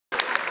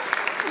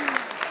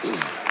My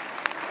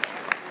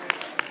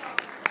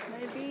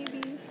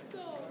baby.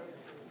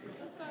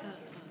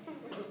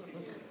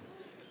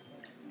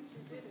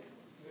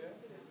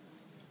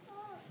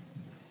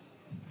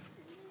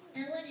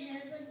 Now when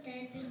Herod was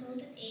dead, behold,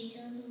 an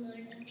angel of the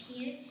Lord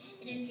appeared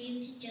in a dream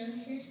to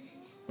Joseph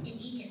in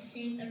Egypt,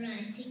 saying,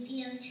 Arise, take the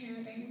young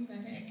child and his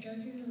mother, and go to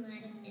the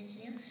land of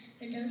Israel,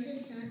 for those who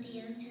sought the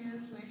young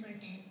child's life are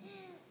dead.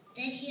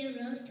 Then he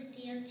arose, took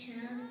the young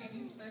child and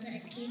his mother,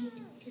 and came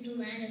to the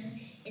land of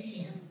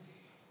Israel.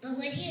 But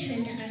when he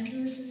heard that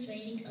Archelaus was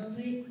reigning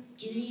over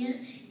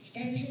Judea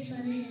instead of his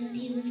father Herod,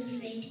 he was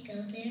afraid to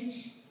go there,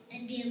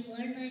 and being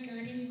warned by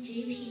God in a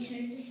dream, he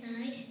turned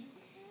aside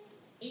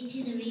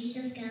into the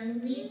region of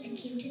Galilee, and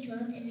came to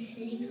dwell in a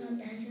city called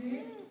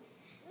Nazareth,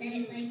 that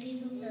it might be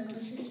fulfilled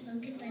which was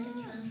spoken by the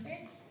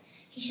prophets,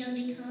 he shall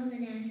be called a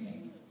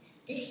Nazareth.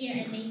 This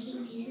year I'm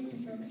making Jesus the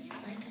focus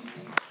of my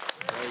Christmas.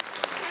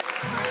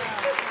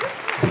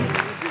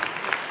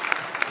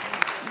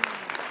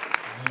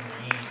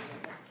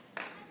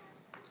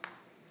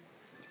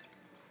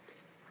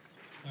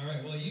 All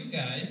right, well, you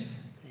guys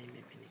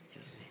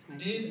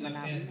did a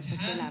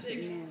fantastic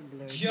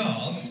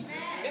job.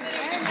 Good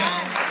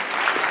job.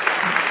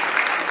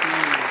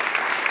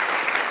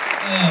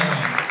 All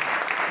right.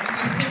 I'm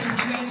going to sit with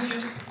you guys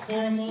just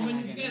for a moment.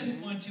 If you guys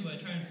want to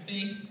try and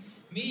face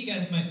me, you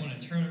guys might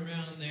want to turn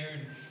around there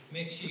and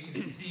make sure you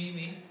can see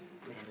me.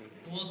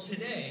 Well,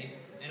 today,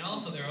 and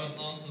also there are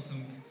also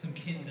some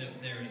kids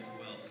out there as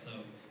well, so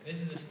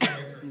this is a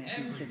story for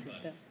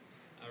everybody.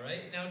 All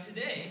right, now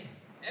today,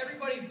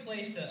 everybody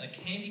placed a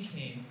candy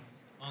cane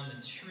on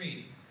the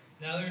tree.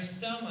 Now there's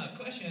some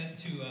question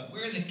as to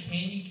where the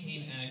candy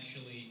cane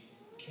actually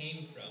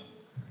came from.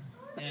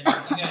 And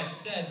you guys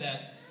said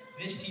that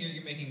this year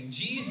you're making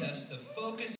Jesus the focus